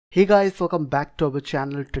Hey guys, welcome back to our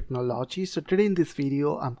channel Technology. So today in this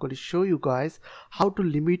video I'm going to show you guys how to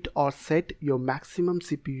limit or set your maximum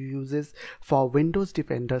CPU uses for Windows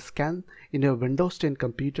Defender Scan in your Windows 10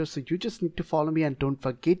 computer. So you just need to follow me and don't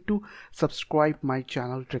forget to subscribe my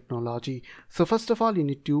channel Technology. So first of all, you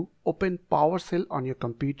need to open PowerShell on your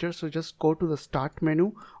computer. So just go to the start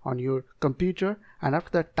menu on your computer and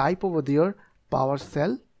after that type over there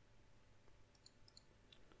PowerShell.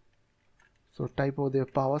 So type over there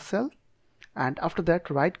PowerShell, and after that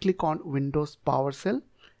right click on Windows PowerShell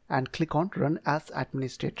and click on Run as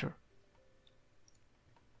Administrator.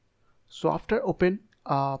 So after open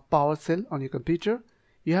PowerShell on your computer,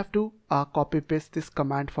 you have to copy paste this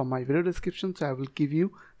command from my video description. So I will give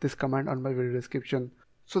you this command on my video description.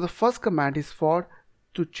 So the first command is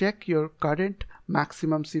to check your current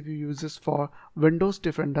maximum CPU uses for Windows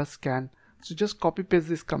Defender Scan. So just copy paste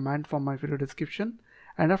this command from my video description.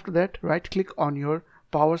 And after that right click on your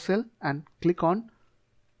PowerShell and click on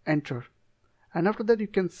enter, and after that you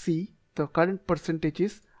can see the current percentage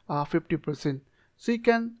is 50%. So you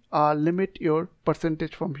can limit your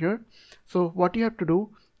percentage from here. So what you have to do,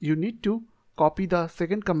 you need to copy the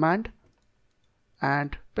second command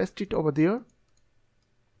and paste it over there,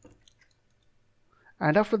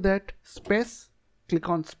 and after that space, click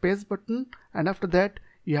on space button, and after that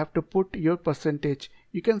you have to put your percentage.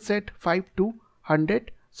 You can set 5 to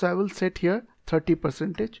 100, so I will set here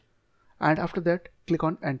 30%, and after that click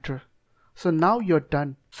on enter. So now you're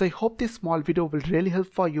done. So I hope this small video will really help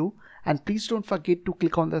for you, and please don't forget to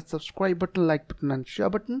click on the subscribe button, like button and share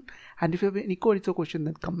button, and if you have any queries or question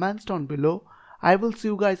then comments down below. I will see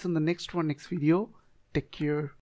you guys in the next video. Take care.